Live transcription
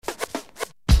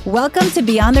Welcome to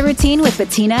Beyond the Routine with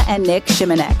Bettina and Nick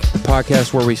Shimanek. The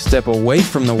podcast where we step away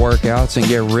from the workouts and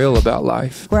get real about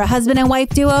life. We're a husband and wife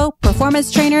duo,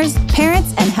 performance trainers,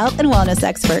 parents, and health and wellness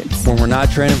experts. When we're not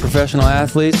training professional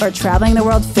athletes or traveling the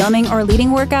world filming or leading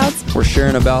workouts, we're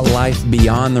sharing about life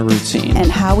beyond the routine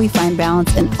and how we find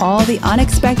balance in all the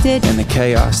unexpected and the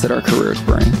chaos that our careers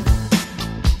bring.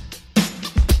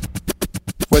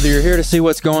 Whether you're here to see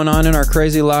what's going on in our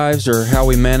crazy lives or how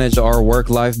we manage our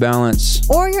work-life balance,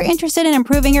 or you're interested in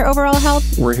improving your overall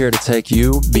health, we're here to take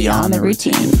you beyond the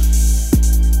routine.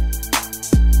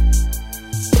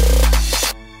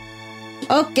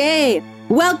 Okay,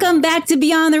 welcome back to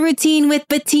Beyond the Routine with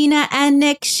Bettina and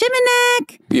Nick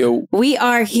Shimanek. Yo. We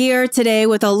are here today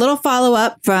with a little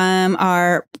follow-up from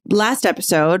our last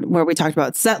episode where we talked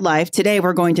about set life. Today,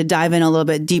 we're going to dive in a little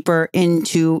bit deeper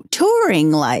into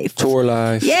touring life. Tour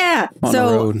life. Yeah. On the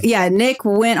road. Yeah, Nick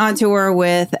went on tour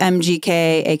with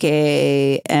MGK,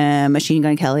 a.k.a. Machine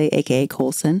Gun Kelly, a.k.a.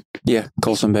 Colson. Yeah,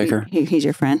 Colson Baker. He's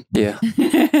your friend. Yeah.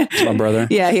 It's my brother.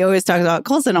 Yeah, he always talks about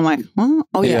Colson. I'm like,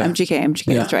 oh yeah, MGK,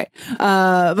 yeah. That's right.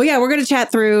 But yeah, we're going to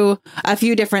chat through a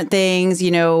few different things,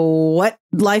 what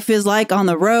life is like on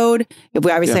the road.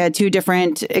 We obviously had two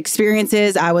different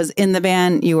experiences. I was in the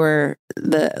band. You were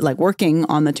working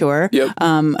on the tour. Yep.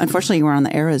 Unfortunately, you were on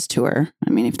the Eras tour. I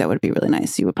mean, if that would be really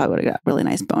nice, you probably would have got a really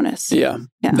nice bonus. Yeah.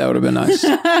 That would have been nice.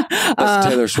 That's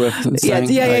Taylor Swift thing. Yeah. If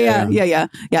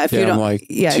you don't, I'm like,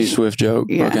 T-Swift joke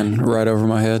fucking right over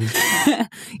my head.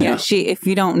 If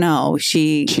you don't know,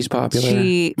 she's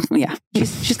popular.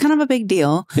 She's kind of a big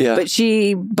deal. Yeah. But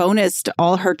she bonused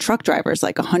all her truck drivers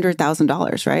like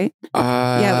 $100,000, right?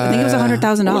 I think it was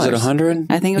 $100,000. Was it 100?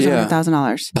 I think it was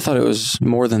 $100,000. I thought it was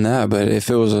more than that, but if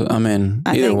it was,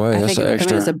 either way, that's an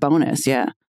extra. It's a bonus. Yeah.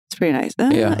 It's pretty nice.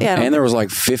 Yeah. And there was like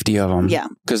 50 of them. Yeah.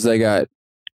 Because they got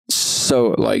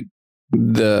so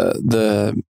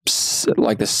the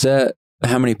set,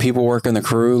 how many people work in the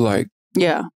crew,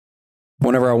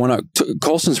 whenever I went up,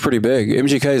 Colson's pretty big.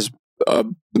 MGK's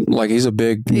he's a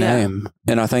big name.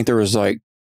 And I think there was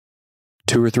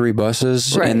 2 or 3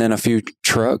 buses and then a few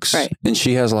trucks. Right. And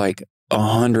she has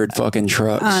 100 fucking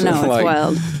trucks. I know, it's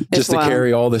wild. Just to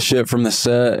carry all the shit from the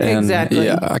set. And exactly.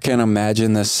 Yeah, I can't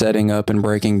imagine the setting up and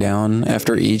breaking down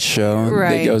after each show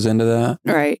that goes into that.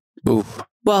 Right. Oof.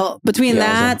 Well, between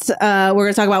that, we're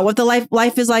going to talk about what the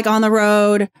life is like on the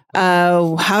road,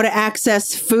 how to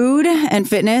access food and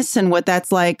fitness, and what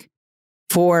that's like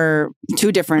for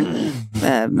two different.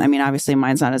 Obviously,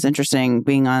 mine's not as interesting.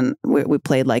 Being on, we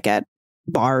played at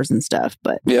bars and stuff,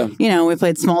 but we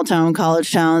played small town,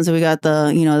 college towns, so we got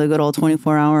the good old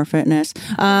 24-hour fitness.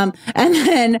 And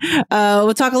then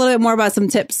we'll talk a little bit more about some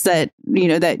tips that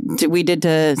that we did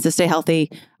to stay healthy.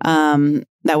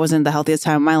 That wasn't the healthiest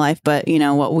time of my life, but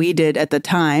what we did at the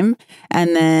time.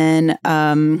 And then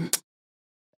I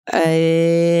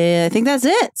think that's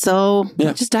it. So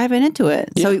just diving into it.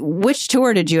 Yeah. So which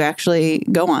tour did you actually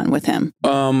go on with him?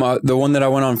 The one that I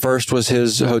went on first was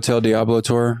his Hotel Diablo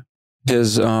tour.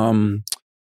 His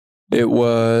it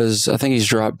was, I think he's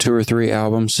dropped 2 or 3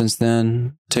 albums since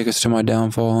then. Take Us to My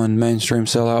Downfall and Mainstream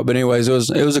Sellout. But anyways,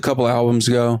 it was a couple albums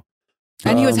ago.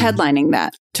 And he was headlining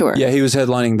that tour. Yeah, he was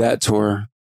headlining that tour.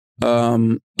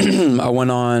 I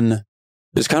went on,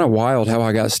 it's kind of wild how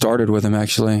I got started with him,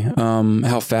 actually.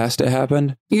 How fast it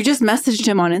happened. You just messaged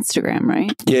him on Instagram,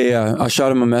 right? Yeah. I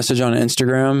shot him a message on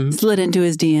Instagram. Slid into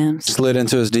his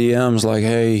DMs like,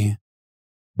 hey,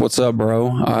 what's up,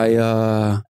 bro?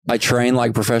 I train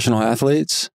like professional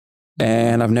athletes,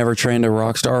 and I've never trained a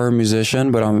rock star or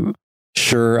musician, but I'm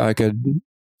sure I could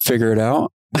figure it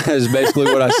out, is basically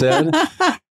what I said.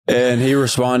 And he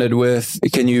responded with,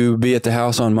 can you be at the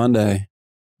house on Monday?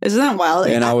 Isn't that wild?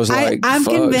 And I was I'm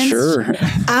convinced, sure.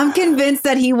 I'm convinced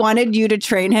that he wanted you to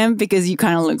train him because you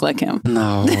kind of look like him.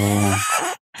 No.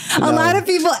 A lot of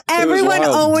people, everyone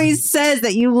always says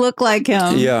that you look like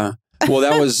him. Yeah. Well,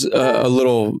 that was a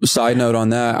little side note on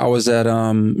that. I was at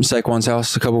Saquon's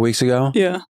house a couple weeks ago.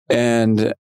 Yeah.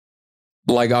 And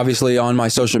obviously on my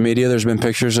social media, there's been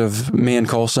pictures of me and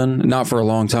Colson, not for a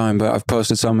long time, but I've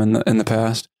posted some in the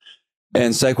past.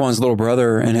 And Saquon's little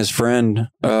brother and his friend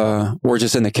were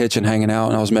just in the kitchen hanging out,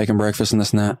 and I was making breakfast and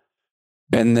this and that.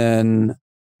 And then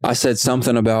I said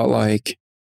something about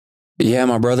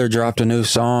my brother dropped a new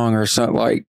song or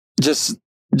something, just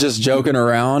joking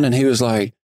around. And he was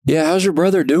like, yeah, how's your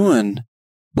brother doing?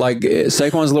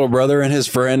 Saquon's little brother and his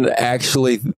friend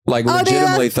actually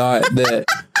legitimately thought that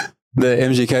the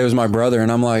MGK was my brother. And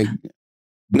I'm like,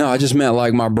 no, I just meant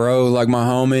my bro, my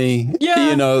homie,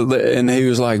 and he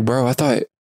was like, bro, I thought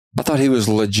I thought he was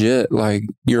legit, like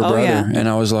your brother. Yeah. And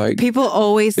I was like, people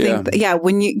always think,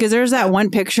 because there's that one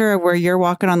picture where you're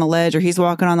walking on the ledge or he's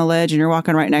walking on the ledge and you're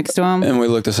walking right next to him. and we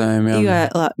look the same. Yeah.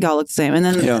 You y'all look the same. And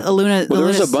then Luna. Well, there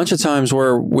was a bunch of times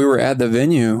where we were at the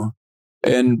venue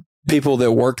and people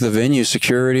that work the venue,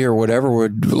 security or whatever,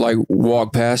 would like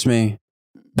walk past me.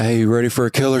 Hey, you ready for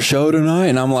a killer show tonight?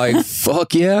 And I'm like,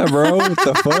 fuck yeah, bro. What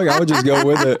the fuck? I would just go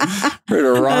with it. Ready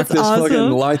to rock this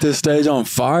fucking, light this stage on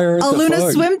fire.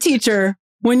 Luna's swim teacher,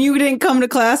 when you didn't come to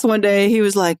class one day, he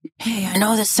was like, hey, I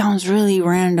know this sounds really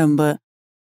random, but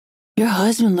your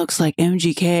husband looks like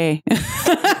MGK.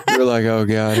 You're like, oh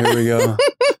God, here we go.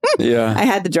 Yeah. I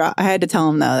had to tell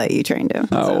him though that you trained him.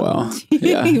 Oh, so. Well.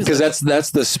 Yeah. Because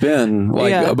that's the spin.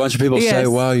 Like a bunch of people say,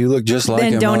 wow, you look just like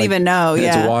him. And don't even know.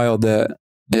 It's wild that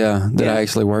I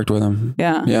actually worked with him.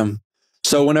 Yeah. Yeah.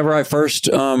 So whenever I first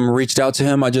reached out to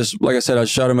him, I just, like I said, I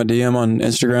shot him a DM on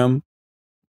Instagram.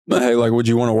 Hey, like, would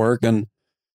you want to work? And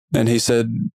he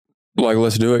said, like,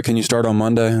 let's do it. Can you start on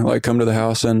Monday? Like, come to the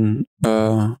house and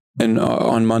on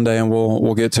Monday and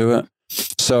we'll get to it.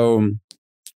 So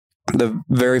the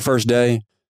very first day,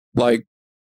 like,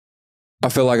 I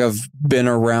feel like I've been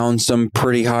around some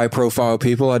pretty high profile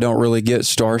people. I don't really get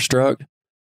starstruck.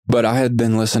 But I had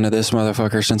been listening to this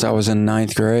motherfucker since I was in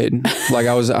 9th grade. Like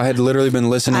I had literally been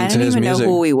listening to his music. I didn't even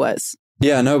know who he was.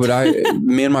 Yeah, no, but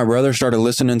me and my brother started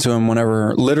listening to him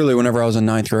whenever I was in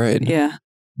 9th grade. Yeah.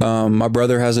 My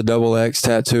brother has a XX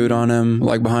tattooed on him,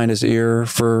 like behind his ear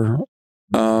for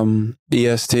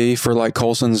EST for like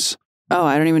Colson's. Oh,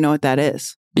 I don't even know what that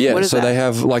is. Yeah, so that? They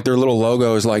have like their little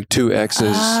logo is like 2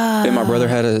 X's, and my brother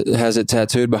has it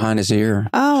tattooed behind his ear.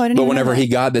 Oh, I didn't. But whenever he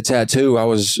got the tattoo, I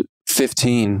was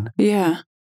 15. Yeah.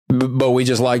 But we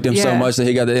just liked him so much that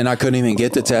he got it, and I couldn't even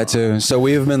get the tattoo. So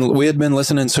we had been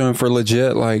listening to him for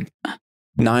legit like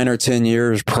 9 or 10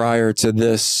 years prior to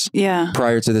this. Yeah.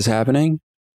 Prior to this happening.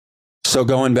 So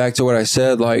going back to what I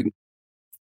said, like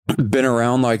been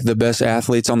around like the best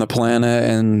athletes on the planet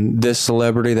and this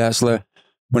celebrity, that celebrity.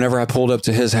 Whenever I pulled up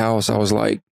to his house, I was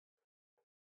like,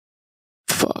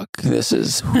 fuck, this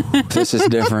is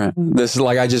different. This is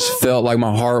like, I just felt like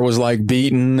my heart was like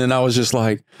beating, and I was just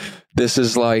like, this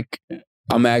is like,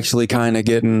 I'm actually kind of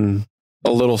getting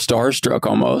a little starstruck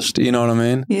almost. You know what I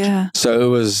mean? Yeah. So it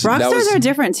was. Rock stars are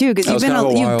different too, because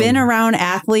you've been around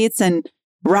athletes, and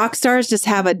rock stars just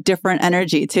have a different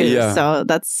energy too. Yeah. So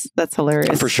that's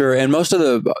hilarious. For sure. And most of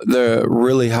the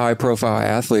really high profile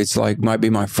athletes like might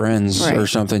be my friends or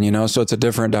something, you know, so it's a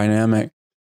different dynamic.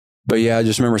 But yeah, I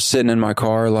just remember sitting in my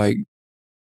car, like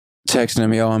texting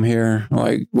him, yo, I'm here.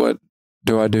 Like, what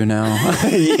do I do now?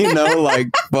 You know, like,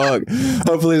 fuck,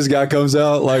 hopefully this guy comes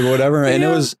out, like whatever. And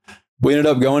we ended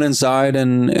up going inside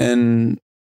and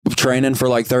training for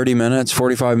like 30 minutes,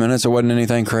 45 minutes. It wasn't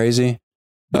anything crazy.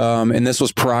 And this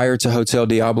was prior to Hotel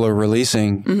Diablo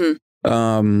releasing.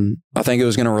 Mm-hmm. I think it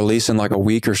was going to release in like a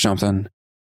week or something.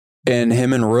 And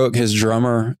him and Rook, his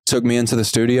drummer, took me into the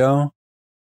studio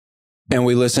and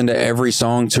we listened to every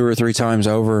song 2 or 3 times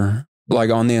over, like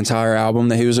on the entire album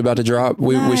that he was about to drop.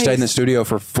 We stayed in the studio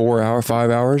for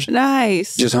 5 hours.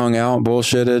 Nice. Just hung out,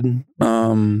 bullshitted.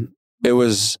 It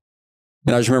was,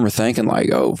 and I just remember thinking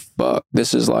like, oh fuck,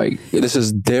 this is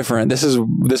different. This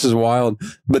is wild.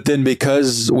 But then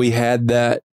because we had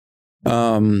that,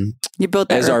 you built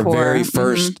that as rapport. Our very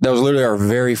first, that was literally our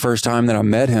very first time that I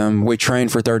met him. We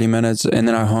trained for 30 minutes and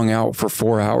then I hung out for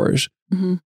 4 hours.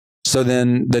 Mm-hmm. So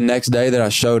then the next day that I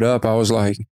showed up, I was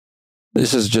like,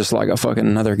 this is just like a fucking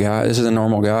another guy. This is a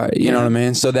normal guy. You know what I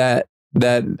mean? So that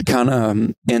kind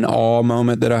of in awe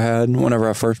moment that I had whenever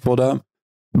I first pulled up,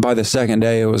 by the second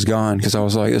day it was gone because I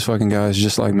was like, this fucking guy is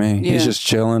just like me. Yeah. He's just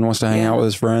chilling, wants to hang out with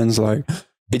his friends. Like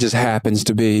he just happens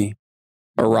to be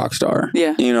a rock star.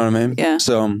 Yeah. You know what I mean? Yeah.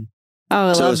 So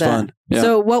I love that. Fun. Yeah.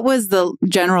 So what was the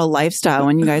general lifestyle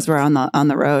when you guys were on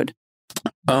the road?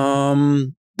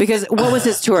 Because what was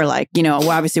his tour like? You know,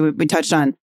 obviously we touched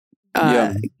on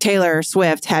Taylor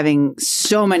Swift having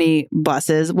so many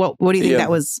buses. What do you think that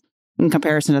was in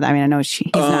comparison to that? I mean, I know he's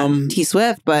not T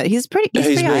Swift, but he's pretty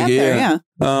high big, up there. Yeah.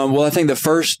 Well, I think the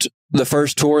first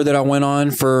tour that I went on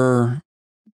for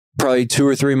probably 2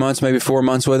 or 3 months, maybe 4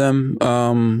 months with him,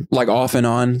 like off and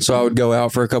on. So I would go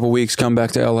out for a couple of weeks, come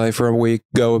back to LA for a week,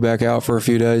 go back out for a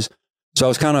few days.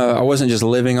 So I wasn't just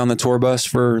living on the tour bus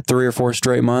for 3 or 4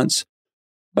 straight months.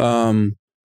 But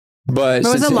what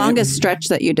was the longest stretch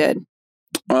that you did?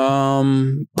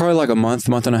 Probably like a month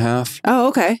and a half. Oh,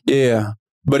 okay. Yeah.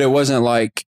 But it wasn't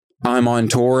like I'm on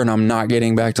tour and I'm not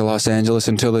getting back to Los Angeles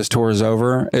until this tour is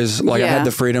over. I had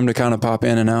the freedom to kind of pop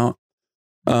in and out.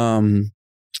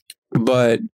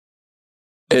 But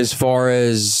as far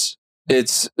as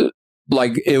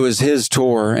like it was his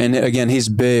tour. And again, he's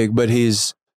big, but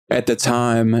he's at the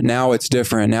time, now it's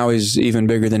different. Now he's even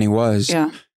bigger than he was.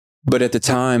 Yeah. But at the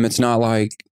time, it's not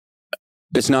like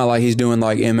he's doing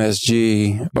like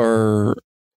MSG or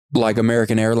like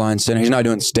American Airlines Center. He's not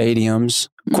doing stadiums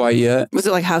quite yet. Was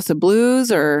it like House of Blues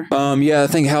or? Yeah, I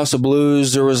think House of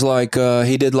Blues. There was like,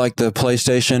 he did like the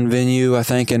PlayStation venue, I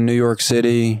think in New York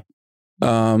City,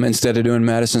 instead of doing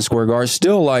Madison Square Garden.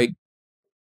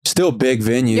 Still big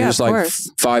venues, Yeah, of like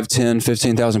course. 5, 10,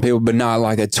 15,000 people, but not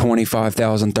like a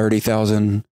 25,000,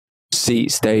 30,000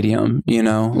 seat stadium, you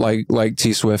know, like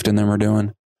T Swift and them are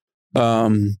doing.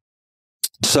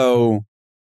 So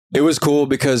it was cool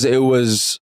because it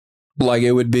was like,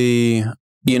 it would be,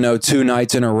 you know, 2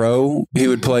 nights in a row. He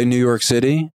would play New York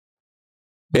City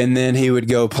and then he would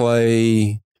go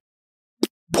play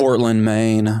Portland,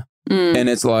 Maine. And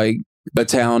it's like a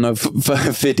town of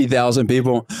 50,000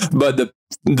 people. But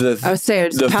I would say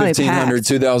it's the probably 1,500, packed.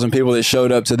 2,000 people that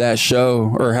showed up to that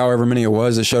show, or however many it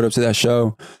was that showed up to that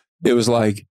show, it was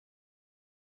like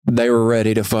they were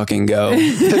ready to fucking go.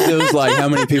 It was like, how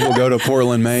many people go to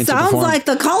Portland, Maine to Sounds perform? like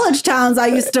the college towns I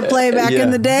used to play back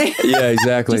in the day. Yeah,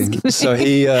 exactly. So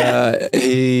he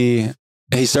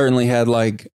certainly had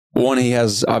like, one, he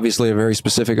has obviously a very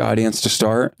specific audience to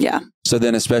start. Yeah. So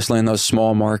then, especially in those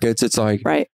small markets, it's like,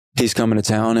 Right. he's coming to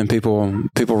town and people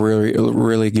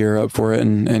really gear up for it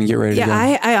and get ready to go.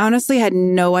 Yeah, I honestly had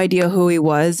no idea who he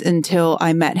was until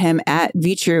I met him at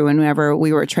V-True whenever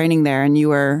we were training there, and you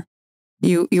were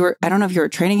I don't know if you were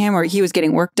training him or he was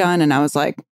getting work done, and I was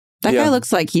like, that guy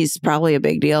looks like he's probably a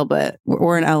big deal, but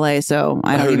we're in LA, so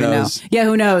I don't even know. Yeah,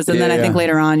 who knows? And then I think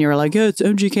later on you were like, yeah, it's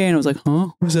MGK, and I was like, huh,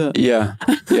 who's that? Yeah.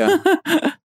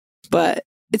 But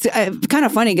it's kind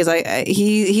of funny because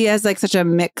he has like such a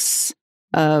mix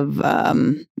of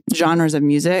genres of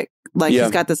music. Like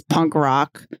he's got this punk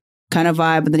rock kind of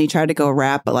vibe, but then he tried to go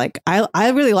rap. But like I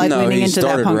really like leaning into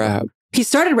that punk rap. He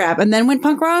started rap and then went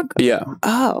punk rock. Yeah.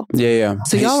 Oh. Yeah.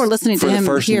 So y'all were listening to him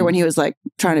here when he was like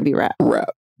trying to be rap.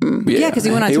 Yeah, because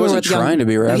he went on tour with He wasn't trying to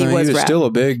be rap. He was still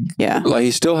a big. Yeah. Like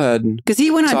he still had. Because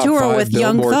he went on tour with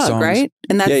Young Thug, songs. Right?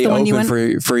 And that's the one you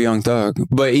went for Young Thug.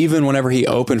 But even whenever he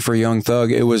opened for Young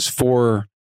Thug, it was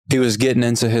he was getting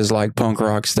into his like punk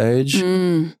rock stage.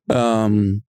 But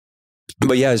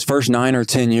yeah, his first 9 or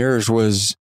 10 years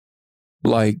was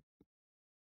like,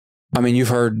 I mean, you've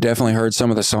definitely heard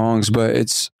some of the songs, but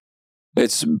it's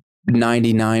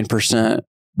 99%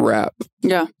 rap.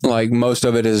 Yeah. Like most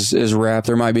of it is rap.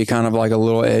 There might be kind of like a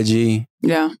little edgy,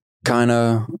 kind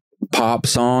of pop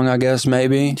song, I guess,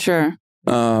 maybe. Sure.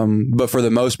 But for the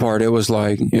most part, it was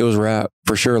rap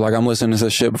for sure. Like I'm listening to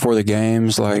this shit before the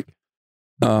games, like,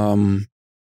 you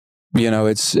know,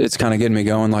 it's kind of getting me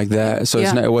going like that. So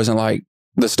it wasn't like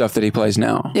the stuff that he plays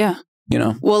now. Yeah. You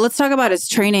know. Well, let's talk about his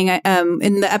training.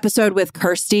 In the episode with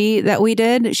Kirsty that we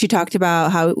did, she talked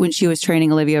about how when she was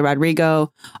training Olivia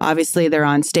Rodrigo, obviously they're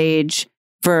on stage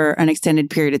for an extended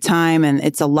period of time and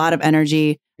it's a lot of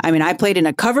energy. I mean, I played in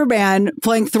a cover band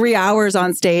playing 3 hours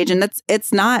on stage and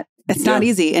it's not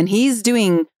easy. And he's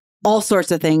doing all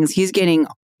sorts of things. He's getting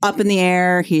up in the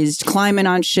air. He's climbing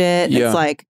on shit. Yeah. It's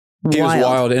like wild. He was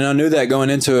wild. And I knew that going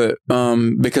into it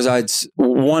because I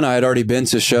had already been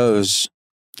to shows.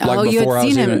 Like you had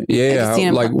seen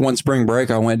him. Like one spring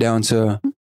break, I went down to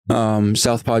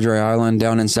South Padre Island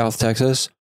down in South Texas,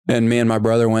 and me and my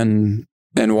brother went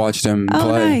and watched him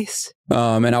play. Nice.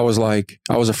 And I was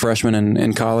a freshman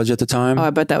in college at the time. Oh, I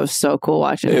bet that was so cool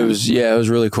watching him. It was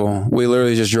really cool. We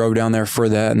literally just drove down there for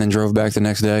that and then drove back the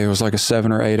next day. It was like a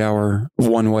 7 or 8 hour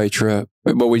one-way trip,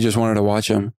 but we just wanted to watch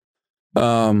him.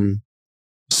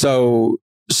 So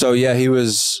yeah, he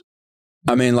was,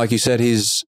 I mean, like you said,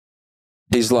 he's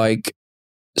like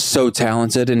so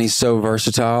talented and he's so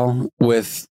versatile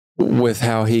with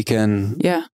how he can,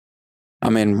 I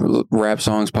mean, rap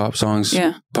songs, pop songs,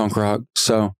 punk rock.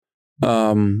 So,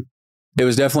 it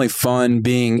was definitely fun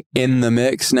being in the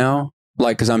mix now,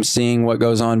 like, cause I'm seeing what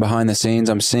goes on behind the scenes.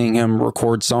 I'm seeing him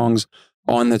record songs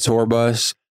on the tour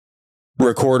bus,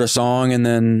 record a song and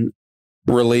then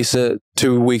release it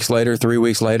 2 weeks later, 3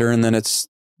 weeks later. And then it's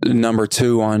number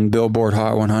 2 on Billboard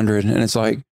Hot 100. And it's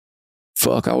like,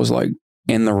 fuck, I was like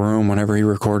in the room whenever he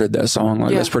recorded that song.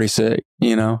 Like that's pretty sick,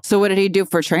 you know? So what did he do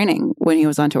for training when he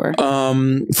was on tour?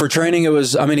 For training,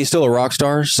 he's still a rock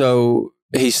star. So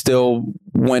he still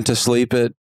went to sleep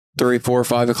at 3, 4,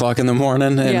 5 o'clock in the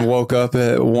morning and woke up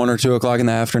at 1 or 2 o'clock in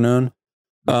the afternoon.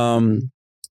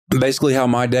 Basically how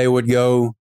my day would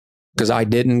go, because I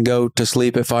didn't go to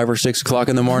sleep at 5 or 6 o'clock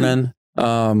in the morning.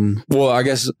 Well, I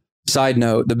guess side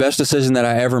note, the best decision that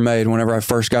I ever made whenever I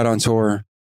first got on tour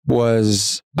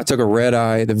was I took a red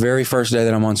eye the very first day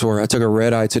that I'm on tour. I took a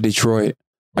red eye to Detroit.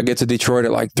 I get to Detroit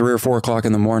at like 3 or 4 o'clock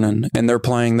in the morning, and they're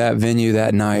playing that venue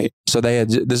that night. So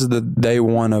this is the day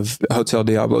one of Hotel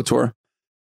Diablo tour.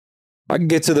 I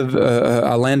get to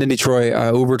I land in Detroit.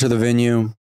 I Uber to the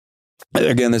venue.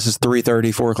 Again, this is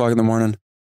 3:30, 4 o'clock in the morning.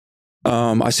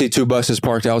 I see 2 buses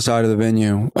parked outside of the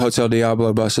venue, Hotel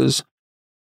Diablo buses.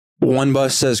 One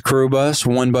bus says crew bus,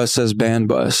 one bus says band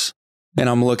bus. And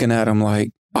I'm looking at them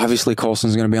like, obviously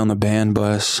Colson's going to be on the band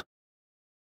bus.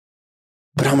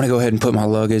 But I'm going to go ahead and put my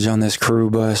luggage on this crew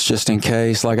bus just in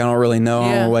case. Like, I don't really know. I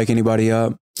don't want to wake anybody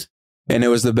up. And it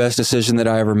was the best decision that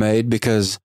I ever made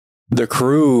because the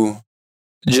crew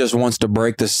just wants to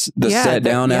break the set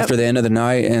down after the end of the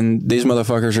night. And these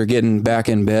motherfuckers are getting back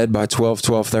in bed by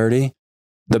 12:30.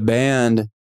 The band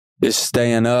is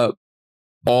staying up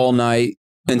all night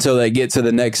until they get to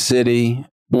the next city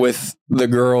with the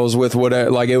girls, with whatever.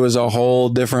 Like, it was a whole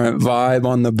different vibe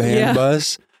on the band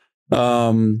bus.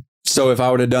 So if I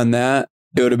would have done that,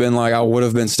 it would have been like I would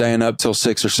have been staying up till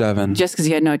 6 or 7. Just because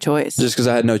you had no choice. Just because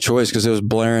I had no choice, because it was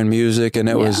blaring music and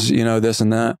it was, you know, this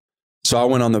and that. So I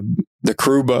went on the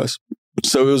crew bus.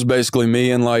 So it was basically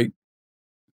me and like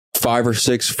 5 or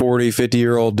 6 40,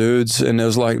 50-year-old dudes. And it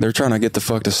was like, they're trying to get the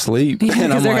fuck to sleep.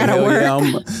 And I'm like, hell yeah,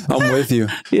 I'm with you.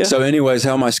 So anyways,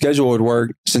 how my schedule would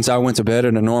work, since I went to bed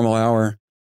at a normal hour,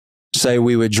 say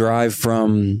we would drive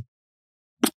from,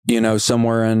 you know,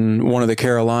 somewhere in one of the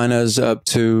Carolinas up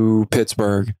to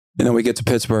Pittsburgh. And then we get to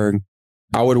Pittsburgh.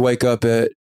 I would wake up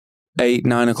at 8,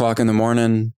 9 o'clock in the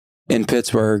morning in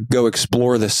Pittsburgh, go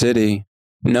explore the city,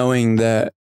 knowing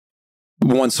that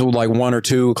once like 1 or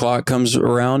 2 o'clock comes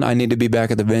around, I need to be back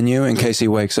at the venue in case he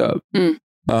wakes up. And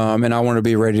I want to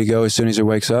be ready to go as soon as he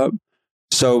wakes up.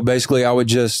 So basically I would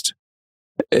just,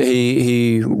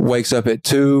 he wakes up at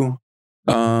 2.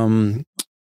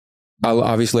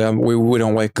 Obviously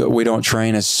we don't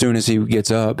train as soon as he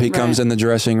gets up. He comes in the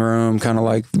dressing room, kind of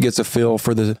like gets a feel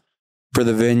for the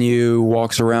venue,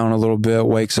 walks around a little bit,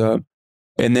 wakes up.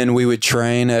 And then we would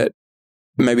train at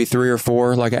maybe 3 or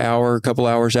 4, like an hour, a couple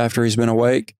hours after he's been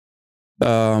awake.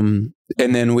 And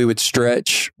then we would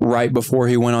stretch right before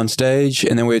he went on stage,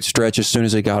 and then we would stretch as soon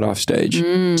as he got off stage.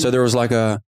 So there was like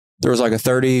a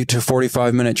 30 to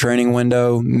 45 minute training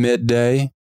window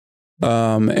midday.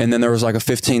 And then there was like a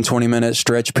 15, 20 minute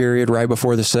stretch period right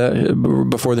before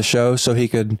the show, so he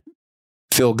could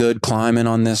feel good climbing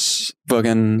on this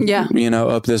fucking, you know,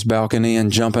 up this balcony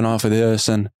and jumping off of this.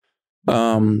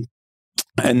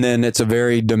 And then it's a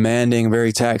very demanding,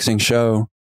 very taxing show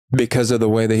because of the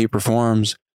way that he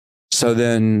performs. So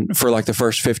then for like the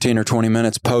first 15 or 20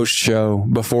 minutes post show,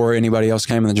 before anybody else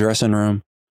came in the dressing room,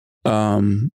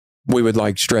 we would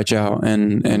like stretch out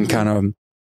and kind of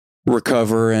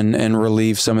recover and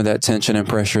relieve some of that tension and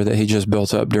pressure that he just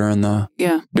built up during the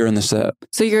set.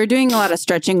 So you're doing a lot of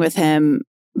stretching with him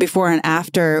before and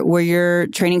after. Were your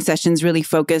training sessions really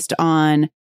focused on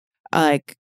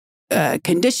like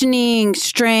conditioning,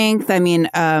 strength? I mean,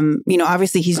 you know,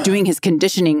 obviously he's doing his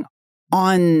conditioning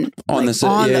on the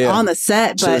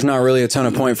set, but so there's not really a ton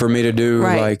of point for me to do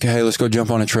like, hey, let's go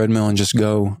jump on a treadmill and just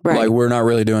go. Like, we're not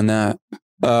really doing that.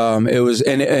 It was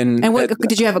and what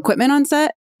did you have equipment on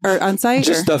set? Or on site?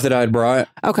 Just stuff that I'd brought.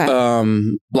 Okay.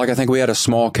 Like I think we had a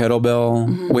small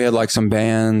kettlebell. We had like some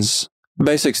bands,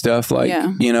 basic stuff. Like,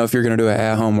 you know, if you're going to do an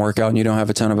at-home workout and you don't have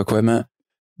a ton of equipment,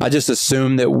 I just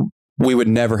assumed that we would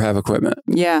never have equipment.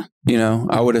 Yeah. You know,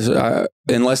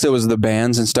 unless it was the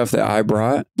bands and stuff that I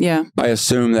brought. Yeah. I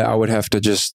assumed that I would have to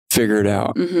just figure it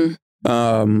out.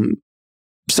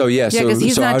 So yeah. Because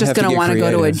he's not just going to want to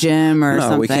go to a gym or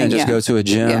something. No, we can't just go to a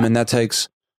gym, and that takes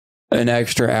an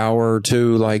extra hour or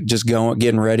two, like just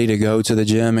getting ready to go to the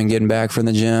gym and getting back from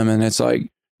the gym. And it's like,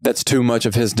 that's too much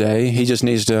of his day. He just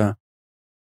needs to,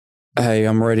 hey,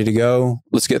 I'm ready to go.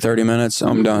 Let's get 30 minutes.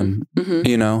 I'm done.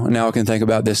 You know, now I can think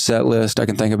about this set list. I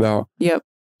can think about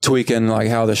tweaking like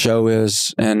how the show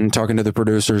is and talking to the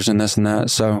producers and this and that.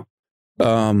 So,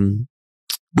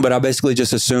 but I basically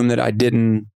just assumed that I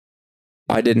didn't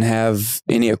have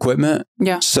any equipment.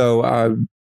 Yeah. So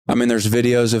I mean, there's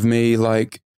videos of me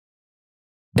like,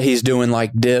 he's doing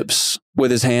like dips with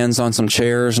his hands on some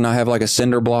chairs, and I have like a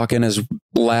cinder block in his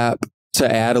lap to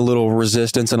add a little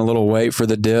resistance and a little weight for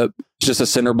the dip. It's just a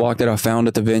cinder block that I found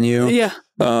at the venue. Yeah.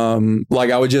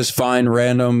 Like I would just find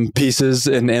random pieces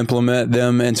and implement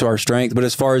them into our strength. But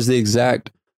as far as the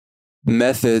exact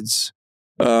methods,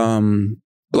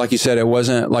 like you said, it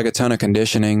wasn't like a ton of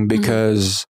conditioning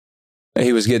because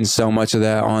he was getting so much of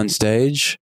that on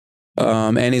stage.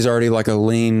 And he's already like a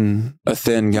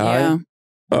thin guy. Yeah.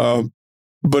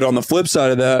 But on the flip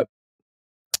side of that,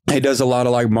 he does a lot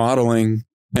of like modeling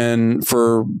And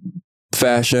for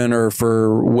fashion or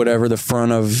for whatever, the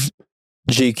front of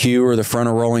GQ or the front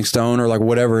of Rolling Stone or like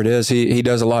whatever it is, he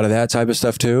does a lot of that type of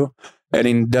stuff too. And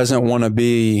he doesn't want to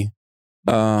be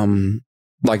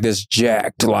like this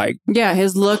jacked, like, yeah,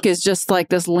 his look is just like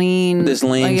this lean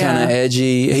kind of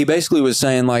edgy. He basically was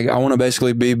saying like, I want to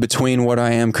basically be between what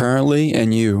I am currently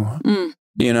and you.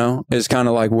 You know, it's kind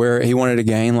of like where he wanted to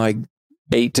gain like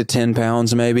 8 to 10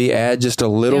 pounds, maybe add just a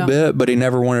little bit, but he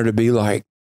never wanted to be like,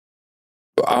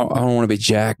 I don't want to be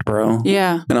jacked, bro.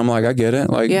 Yeah. And I'm like, I get it.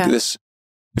 Like this,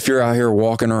 if you're out here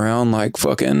walking around like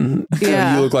fucking,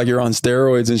 you look like you're on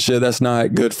steroids and shit, that's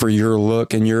not good for your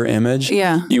look and your image.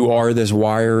 Yeah. You are this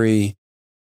wiry,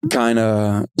 kind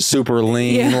of super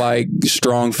lean, like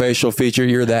strong facial feature.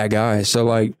 You're that guy. So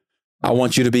like, I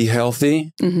want you to be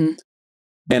healthy. Mm-hmm.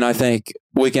 And I think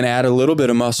we can add a little bit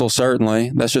of muscle,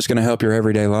 certainly. That's just going to help your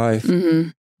everyday life.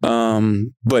 Mm-hmm.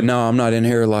 But no, I'm not in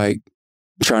here like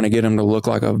trying to get him to look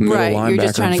like a middle linebacker. You're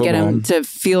just trying to get him to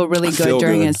feel really good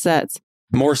during his sets.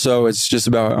 More so, it's just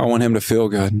about, I want him to feel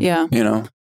good. Yeah. You know?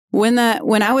 When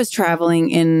I was traveling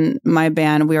in my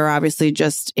van, we were obviously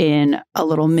just in a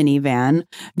little minivan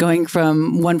going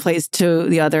from one place to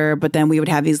the other, but then we would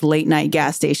have these late night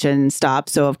gas station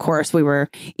stops. So of course we were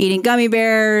eating gummy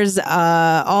bears,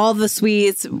 all the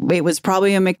sweets. It was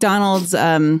probably a McDonald's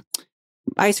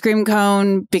ice cream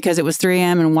cone because it was 3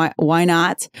 a.m. and why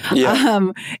not? Yeah.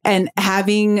 And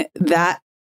having that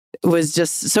was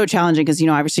just so challenging because, you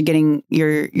know, obviously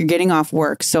you're getting off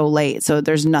work so late. So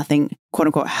there's nothing quote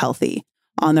unquote healthy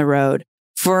on the road.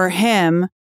 For him,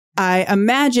 I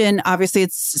imagine, obviously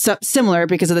it's similar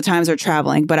because of the times they're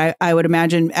traveling, but I would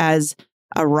imagine as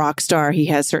a rock star, he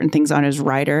has certain things on his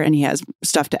rider and he has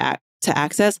stuff to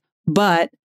access.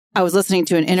 But I was listening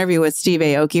to an interview with Steve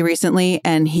Aoki recently,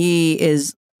 and he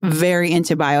is very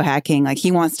into biohacking. Like he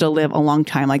wants to live a long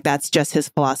time. Like that's just his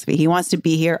philosophy. He wants to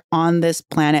be here on this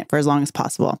planet for as long as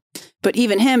possible. But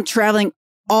even him traveling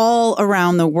all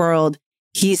around the world,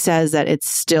 he says that it's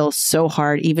still so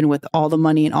hard, even with all the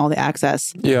money and all the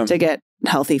access to get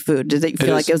healthy food. Did it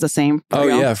feel like it was the same?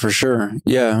 Yeah, for sure.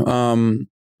 Yeah.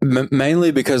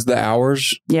 Mainly because the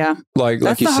hours. Yeah. Like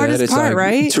you said, it's part, like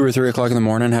right? 2 or 3 o'clock in the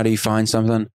morning. How do you find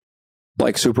something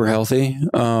like super healthy?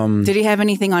 Did he have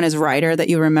anything on his rider that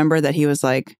you remember that he was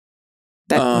like,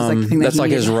 that's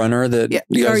like his runner that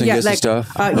goes and gets the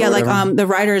stuff? The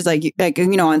rider is like, you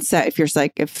know, on set, if you're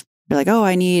like, oh,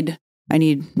 I need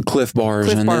Cliff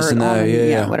Bars and this and that.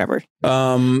 Yeah, whatever.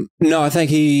 No, I think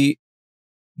he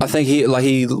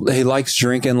likes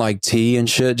drinking like tea and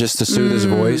shit just to soothe his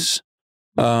voice.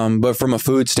 But from a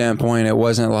food standpoint, it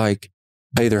wasn't like,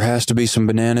 hey, there has to be some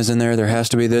bananas in there. There has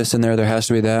to be this in there. There has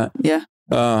to be that. Yeah.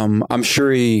 I'm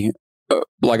sure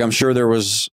I'm sure there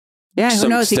was. Yeah. Who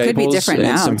knows? He could be different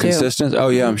now. Some too. consistency. Oh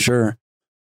yeah, I'm sure.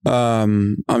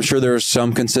 I'm sure there's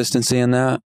some consistency in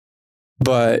that,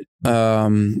 but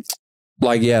the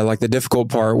difficult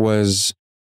part was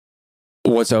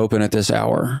what's open at this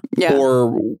hour,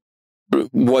 or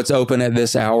what's open at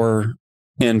this hour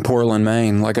in Portland,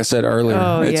 Maine. Like I said earlier,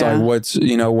 like what's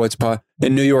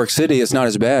in New York City. It's not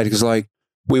as bad because like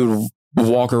we would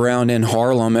walk around in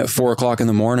Harlem at 4 o'clock in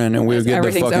the morning and we would get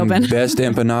the fucking best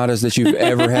empanadas that you've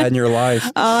ever had in your life.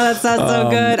 Oh, that sounds so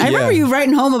good. I remember you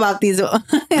writing home about these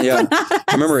empanadas.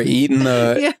 I remember eating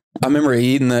the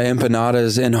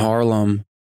empanadas in Harlem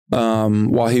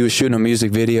while he was shooting a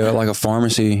music video at like a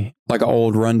pharmacy, like an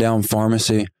old rundown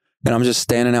pharmacy. And I'm just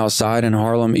standing outside in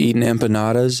Harlem eating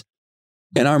empanadas.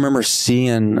 And I remember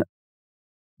seeing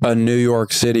a New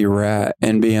York City rat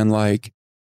and being like,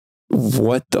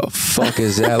 what the fuck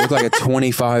is that? It looked like a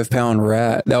 25-pound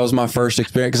rat. That was my first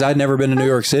experience because I'd never been to New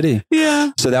York City.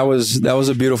 Yeah. So that was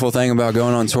a beautiful thing about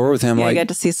going on tour with him. Yeah, I got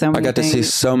to see so many to see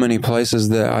so many places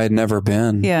that I had never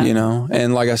been. Yeah. You know?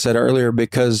 And like I said earlier,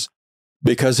 because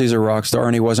he's a rock star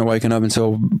and he wasn't waking up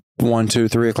until 1, 2,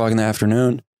 3 o'clock in the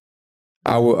afternoon,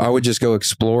 I would just go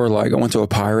explore. Like I went to a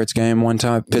Pirates game one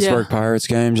time, Pittsburgh Pirates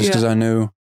game, just because I knew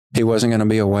he wasn't going to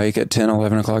be awake at 10,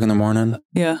 11 o'clock in the morning.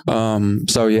 Yeah.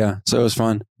 So it was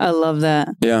fun. I love that.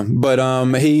 Yeah. But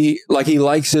he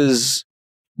likes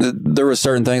there were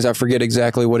certain things, I forget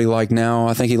exactly what he liked now.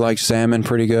 I think he liked salmon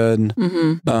pretty good.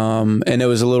 Mm-hmm. And it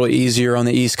was a little easier on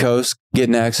the East Coast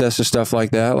getting access to stuff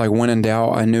like that. Like when in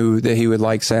doubt, I knew that he would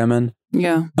like salmon.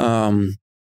 Yeah.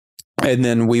 And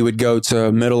then we would go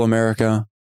to Middle America,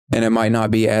 and it might not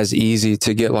be as easy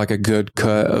to get like a good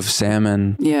cut of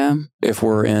salmon. Yeah. If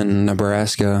we're in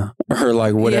Nebraska or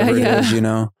like whatever it is, you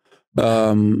know?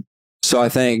 So I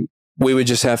think we would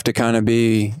just have to kind of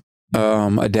be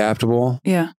adaptable.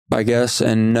 Yeah. I guess,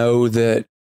 and know that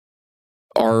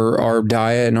our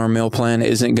diet and our meal plan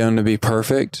isn't going to be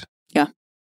perfect. Yeah.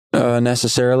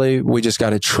 Necessarily. We just got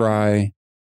to try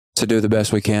to do the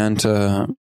best we can to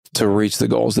reach the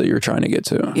goals that you're trying to get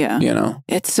to. Yeah. You know,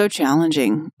 it's so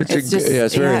challenging.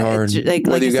 It's very hard.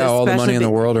 Whether you got all the money in the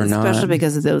world or not. Especially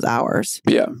because of those hours.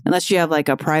 Yeah. Unless you have like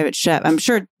a private chef. I'm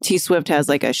sure T Swift has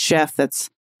like a chef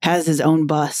has his own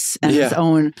bus and his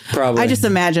own. Probably. I just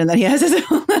imagine that he has his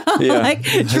own like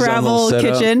travel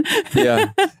kitchen.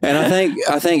 Yeah. And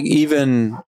I think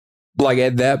even like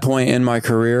at that point in my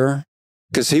career,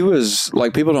 because he was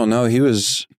like, people don't know, he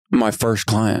was my first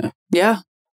client. Yeah.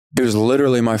 He was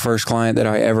literally my first client that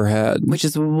I ever had. Which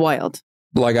is wild.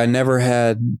 Like I never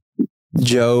had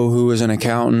Joe, who was an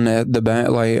accountant at the bank.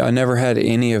 Like I never had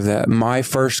any of that. My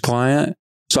first client.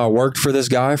 So I worked for this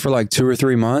guy for like 2 or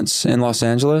 3 months in Los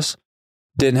Angeles.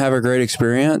 Didn't have a great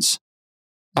experience.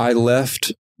 I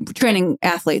left. Training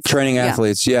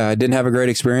athletes. Yeah. I didn't have a great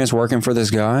experience working for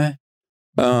this guy.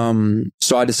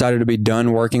 So I decided to be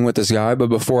done working with this guy. But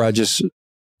before I just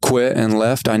quit and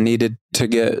left, I needed to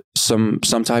get some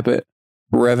type of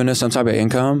revenue, some type of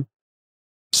income.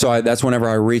 So that's whenever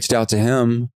I reached out to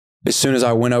him. As soon as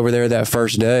I went over there that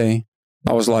first day,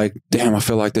 I was like, damn, I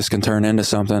feel like this can turn into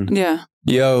something. Yeah.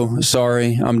 Yo,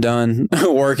 sorry, I'm done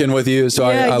working with you. So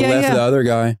I left the other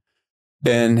guy.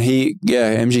 And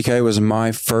MGK was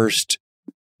my first,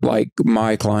 like,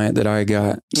 my client that I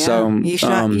got. Yeah. So you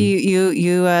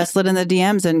slid in the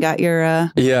DMs and got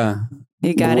your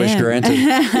you got wish in. Granted.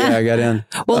 Yeah, I got in.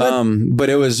 Well, but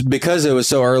it was because it was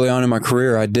so early on in my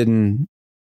career. I didn't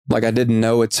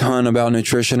know a ton about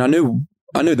nutrition. I knew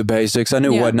the basics. I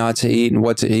knew what not to eat and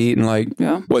what to eat and like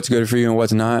what's good for you and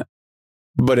what's not.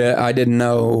 But I didn't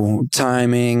know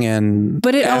timing and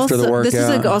after the workout. This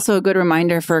is also a good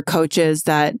reminder for coaches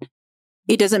that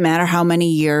it doesn't matter how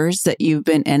many years that you've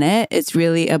been in it. It's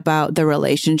really about the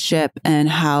relationship and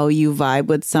how you vibe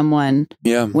with someone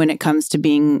when it comes to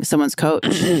being someone's coach.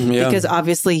 Because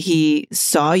obviously he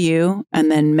saw you and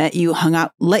then met you, hung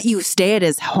out, let you stay at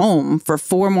his home for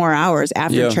 4 more hours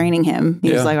after training him.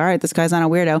 He was like, all right, this guy's not a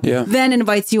weirdo. Then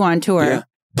invites you on tour. Yeah.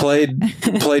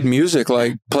 Played music,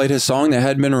 like played his song that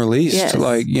hadn't been released. Yes.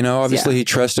 Like, you know, obviously he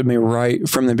trusted me right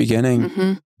from the beginning.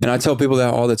 Mm-hmm. And I tell people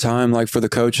that all the time, like for the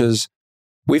coaches,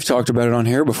 we've talked about it on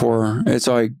here before. It's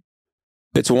like,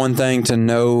 it's one thing to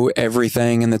know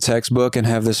everything in the textbook and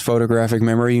have this photographic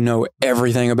memory. You know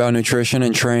everything about nutrition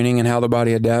and training and how the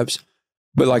body adapts.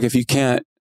 But like, if you can't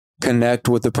connect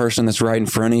with the person that's right in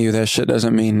front of you, that shit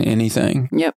doesn't mean anything.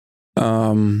 Yep.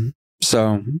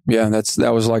 So yeah,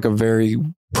 that was like a very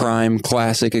prime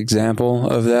classic example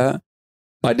of that.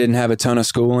 I didn't have a ton of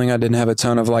schooling. I didn't have a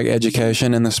ton of like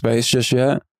education in the space just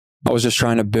yet. I was just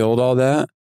trying to build all that.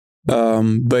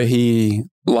 But he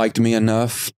liked me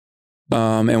enough,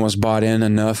 and was bought in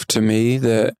enough to me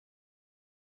that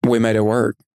we made it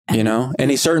work, you know,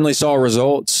 and he certainly saw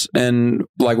results. And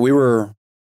like, we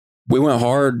went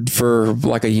hard for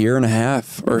like a year and a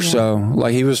half or so.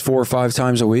 Like he was 4 or 5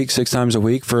 times a week, 6 times a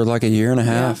week for like a year and a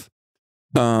half.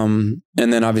 And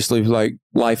then obviously like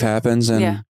life happens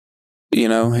and, you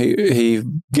know, he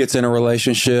gets in a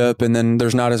relationship and then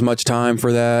there's not as much time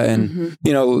for that. And,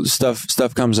 you know,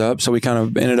 stuff comes up. So we kind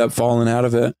of ended up falling out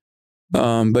of it.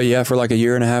 But yeah, for like a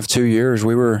year and a half, 2 years,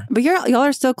 we were. But y'all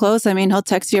are still close. I mean, he'll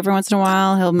text you every once in a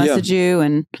while. He'll message you,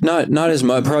 and not as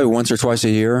much. Probably once or twice a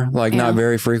year. Like not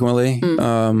very frequently.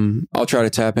 I'll try to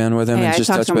tap in with him and just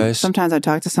touch base. Sometimes I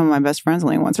talk to some of my best friends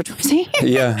only once or twice a year.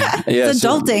 Yeah. It's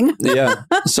adulting.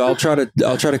 So I'll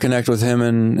try to connect with him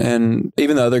and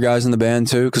even the other guys in the band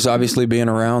too, because obviously being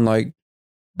around, like,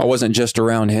 I wasn't just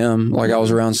around him. Like I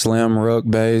was around Slim, Rook,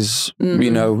 Baze,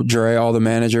 you know, Dre, all the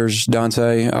managers,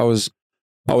 Dante.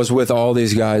 I was with all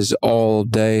these guys all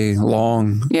day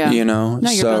long, you know.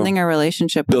 No, you're building a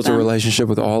relationship with them. Built a relationship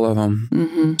with all of them.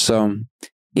 Mm-hmm. So,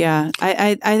 yeah,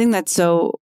 I think that's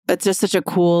it's just such a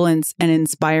cool and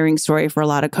inspiring story for a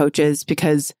lot of coaches,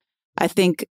 because I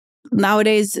think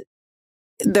nowadays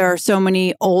there are so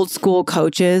many old school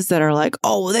coaches that are like,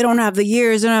 oh, well, they don't have the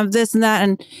years, they don't have this and that.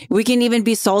 And we can even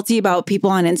be salty about people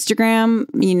on Instagram,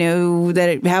 you know,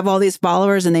 that have all these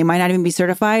followers and they might not even be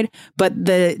certified. But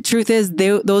the truth is,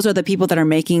 those are the people that are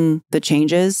making the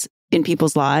changes in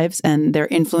people's lives, and they're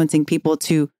influencing people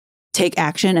to take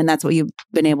action. And that's what you've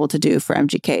been able to do for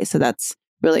MGK. So that's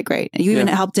really great. You even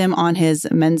helped him on his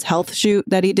men's health shoot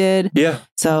that he did. Yeah.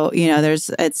 So, you know,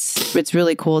 it's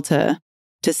really cool to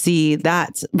see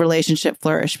that relationship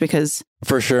flourish, because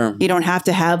for sure you don't have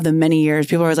to have the many years.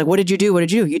 People are always like, what did you do? What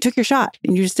did you do? You took your shot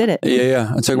and you just did it.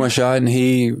 Yeah. I took my shot, and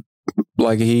he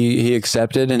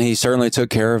accepted, and he certainly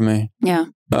took care of me. Yeah.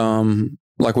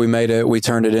 like we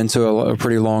turned it into a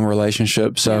pretty long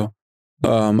relationship. So,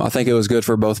 I think it was good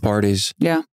for both parties.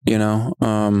 Yeah. You know,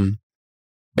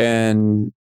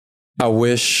 and I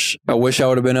wish I would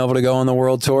have been able to go on the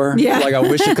world tour. Yeah. Like I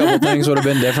wish a couple things would have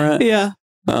been different. Yeah.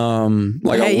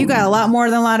 Like hey, you got a lot more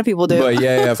than a lot of people do. But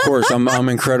yeah, of course, I'm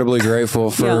incredibly grateful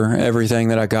for everything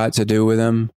that I got to do with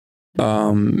him.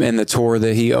 And the tour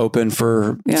that he opened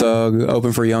for Thug,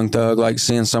 opened for Young Thug, like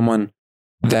seeing someone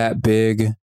that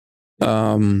big,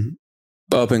 up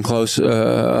and close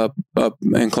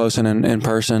and in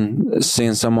person,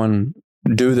 seeing someone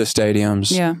do the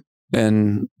stadiums. Yeah.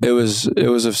 And it was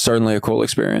certainly a cool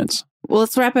experience. Well,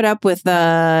 let's wrap it up with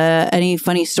any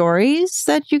funny stories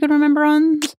that you can remember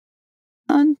on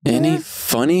any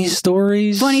funny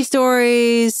stories? Funny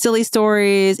stories, silly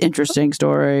stories, interesting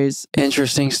stories.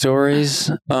 Interesting stories.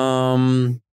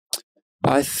 I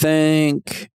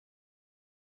think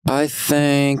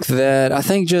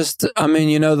just, I mean,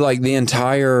 you know, like the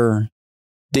entire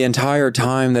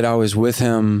time that I was with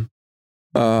him,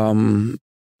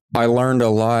 I learned a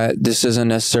lot. This isn't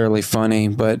necessarily funny,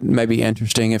 but maybe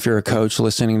interesting if you're a coach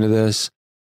listening to this.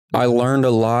 I learned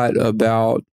a lot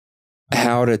about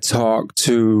how to talk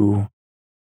to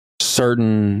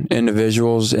certain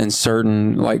individuals and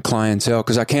certain like clientele,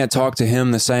 because I can't talk to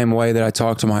him the same way that I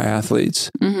talk to my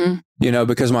athletes. Mm-hmm. You know,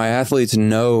 because my athletes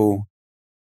know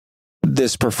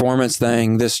this performance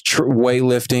thing, this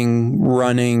weightlifting,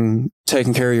 running,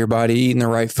 taking care of your body, eating the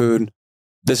right food.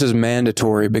 This is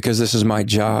mandatory because this is my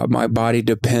job. My body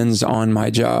depends on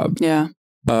my job. Yeah.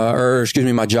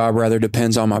 My job rather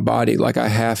depends on my body. Like I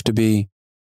have to be.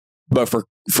 But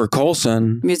for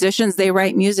Colson, musicians, they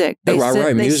write music. I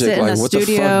write music. Like what the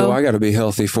fuck do I got to be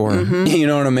healthy for? Mm-hmm. You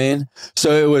know what I mean?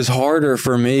 So it was harder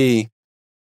for me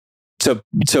to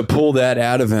pull that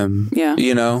out of him. Yeah.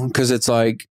 You know, because it's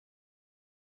like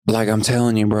I'm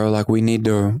telling you, bro. Like we need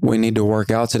to work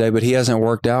out today, but he hasn't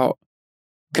worked out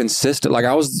consistent. Like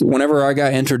whenever I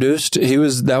got introduced,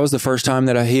 that was the first time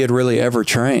that he had really ever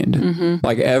trained, mm-hmm.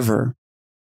 like ever.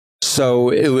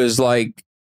 So it was like,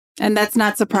 and that's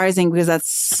not surprising because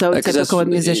that's so typical with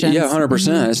musicians. Yeah, 100%.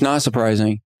 Mm-hmm. It's not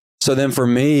surprising. So then for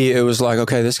me, it was like,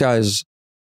 okay, this guy's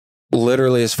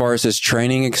literally, as far as his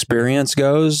training experience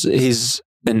goes, he's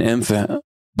an infant.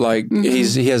 Like mm-hmm.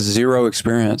 he has zero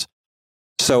experience.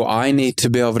 So I need to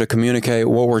be able to communicate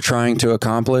what we're trying to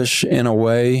accomplish in a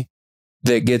way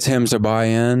that gets him to buy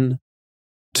in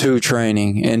to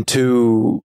training and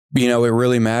to, you know, it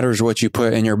really matters what you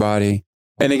put in your body.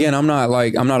 And again, I'm not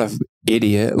an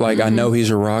idiot. Like mm-hmm. I know he's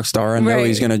a rock star. I know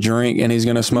he's going to drink and he's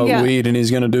going to smoke weed and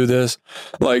he's going to do this.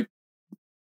 Like,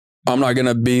 I'm not going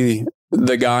to be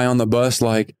the guy on the bus.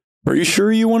 Like, are you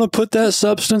sure you want to put that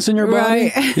substance in your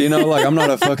body? You know, like I'm not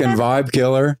a fucking vibe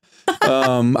killer.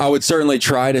 I would certainly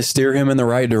try to steer him in the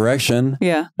right direction.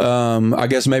 Yeah. I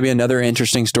guess maybe another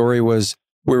interesting story was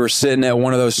we were sitting at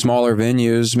one of those smaller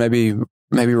venues, maybe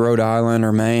Rhode Island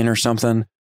or Maine or something.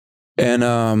 And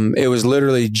it was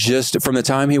literally just from the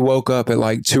time he woke up at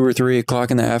like 2 or 3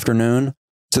 o'clock in the afternoon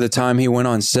to the time he went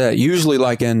on set. Usually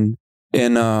like in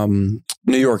New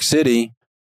York City,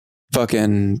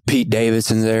 fucking Pete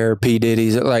Davidson's there, P.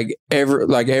 Diddy's, like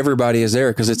everybody is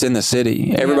there because it's in the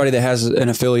city. Everybody that has an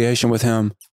affiliation with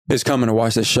him is coming to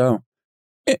watch this show.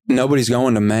 Nobody's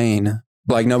going to Maine.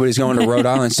 Like nobody's going to Rhode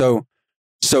Island. So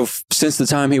since the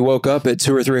time he woke up at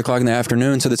 2 or 3 o'clock in the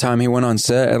afternoon to the time he went on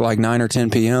set at like 9 or 10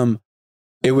 p.m.,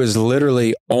 it was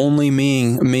literally only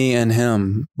me and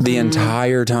him the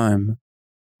entire time.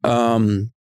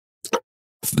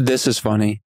 This is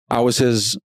funny. I was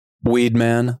his weed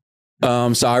man.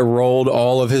 So I rolled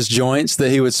all of his joints that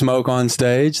he would smoke on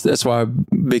stage. That's why I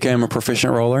became a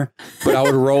proficient roller. But I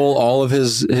would roll all of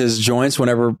his joints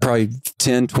whenever, probably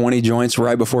 10, 20 joints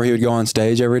right before he would go on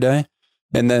stage every day.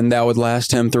 And then that would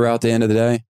last him throughout the end of the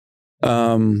day.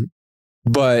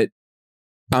 But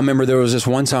I remember there was this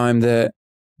one time that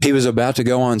he was about to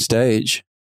go on stage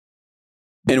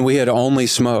and we had only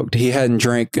smoked. He hadn't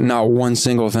drank not one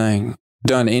single thing,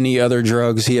 done any other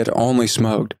drugs. He had only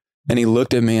smoked. And he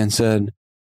looked at me and said,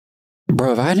 "Bro,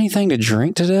 have I had anything to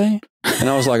drink today?" And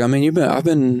I was like, "I mean, I've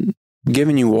been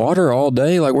giving you water all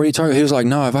day. Like, what are you talking?" He was like,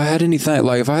 "No, have I had anything?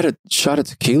 Like, if I had a shot of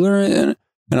tequila?" And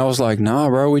I was like, "Nah,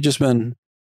 bro, we just been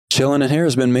chilling in here.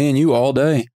 It's been me and you all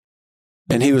day."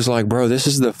 And he was like, "Bro, this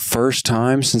is the first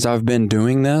time since I've been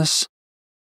doing this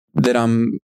that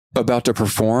I'm about to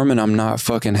perform and I'm not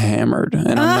fucking hammered.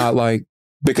 And I'm not like,"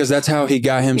 because that's how he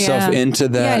got himself into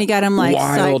that. Yeah, and he got him like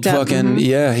wild fucking,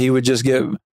 he would just get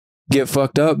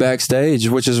fucked up backstage,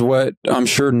 which is what I'm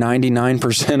sure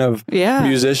 99% of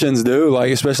musicians do,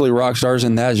 like especially rock stars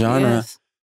in that genre.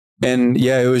 And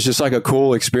yeah, it was just like a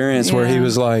cool experience where he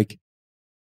was like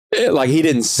he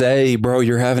didn't say, bro,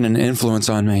 you're having an influence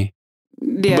on me.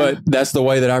 Yeah. But that's the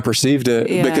way that I perceived it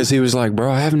because he was like,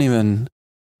 bro, I haven't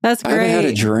had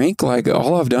a drink. Like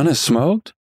all I've done is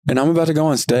smoked and I'm about to go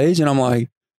on stage. And I'm like,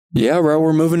 yeah, bro,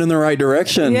 we're moving in the right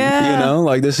direction. Yeah. You know,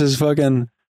 like this is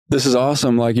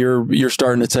awesome. Like you're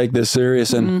starting to take this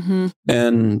serious and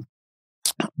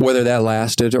whether that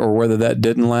lasted or whether that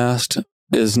didn't last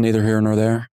is neither here nor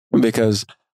there because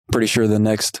I'm pretty sure the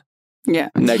next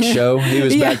show he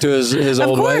was back to his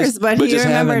old ways, but just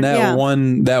having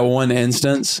that one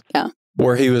instance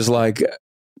where he was like,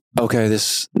 okay,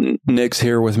 this Nick's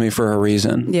here with me for a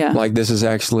reason. Yeah. Like this is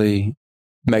actually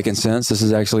making sense. This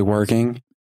is actually working.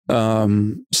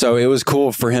 So it was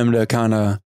cool for him to kind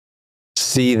of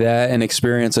see that and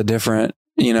experience a different,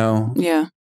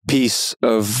 piece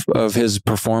of his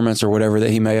performance or whatever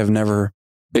that he may have never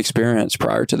experienced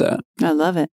prior to that. I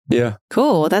love it. Yeah.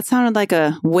 Cool. Well, that sounded like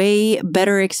a way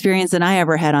better experience than I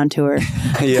ever had on tour.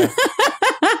 Yeah.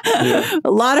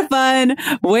 A lot of fun,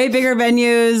 way bigger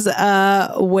venues,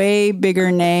 way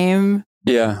bigger name.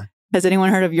 Yeah. Has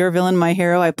anyone heard of Your Villain, My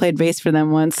Hero? I played bass for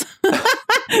them once.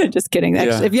 Just kidding.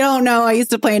 Actually, if you don't know, I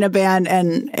used to play in a band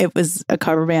and it was a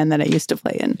cover band that I used to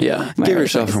play in. Yeah. Give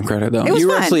yourself some credit though. You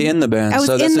were actually in the band. I was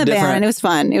in the band. It was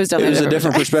fun. It was definitely a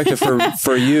different perspective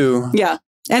for you. Yeah.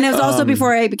 And it was also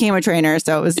before I became a trainer.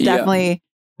 So it was definitely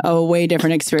a way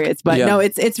different experience. But no,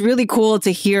 it's really cool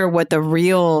to hear what the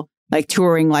real like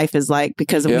touring life is like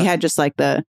because we had just like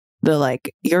the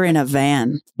like you're in a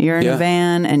van. You're in a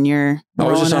van and you're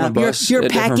just on a bus. You're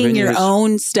packing your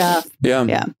own stuff. Yeah.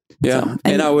 Yeah. Yeah. So,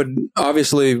 and I would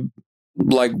obviously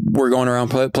like we're going around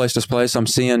place to place. I'm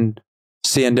seeing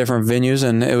different venues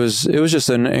and it was just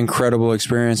an incredible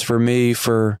experience for me,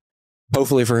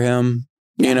 hopefully for him.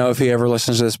 You know, if he ever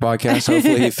listens to this podcast,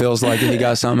 hopefully he feels like he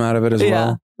got something out of it as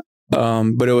well.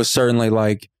 But it was certainly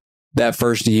like that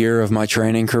first year of my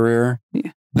training career. Yeah.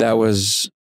 That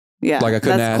was like I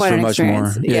couldn't ask for much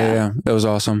more. Yeah. It was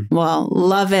awesome. Well,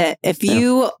 love it. If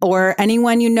you or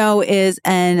anyone you know is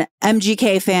an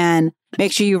MGK fan,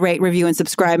 make sure you rate, review, and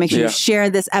subscribe. Make sure you share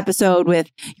this episode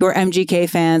with your MGK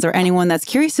fans or anyone that's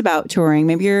curious about touring.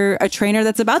 Maybe you're a trainer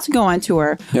that's about to go on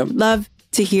tour. Yep. Love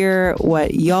to hear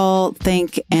what y'all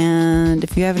think. And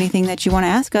if you have anything that you want to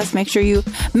ask us, make sure you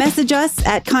message us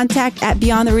at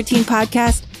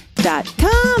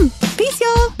contact@beyondtheroutinepodcast.com. Peace,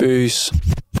 y'all. Peace.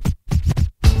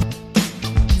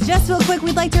 Just real quick,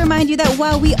 we'd like to remind you that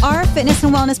while we are fitness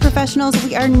and wellness professionals,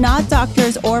 we are not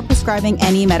doctors or prescribing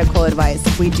any medical advice.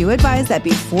 We do advise that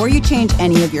before you change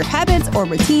any of your habits or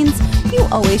routines, you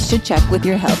always should check with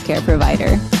your healthcare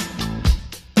provider.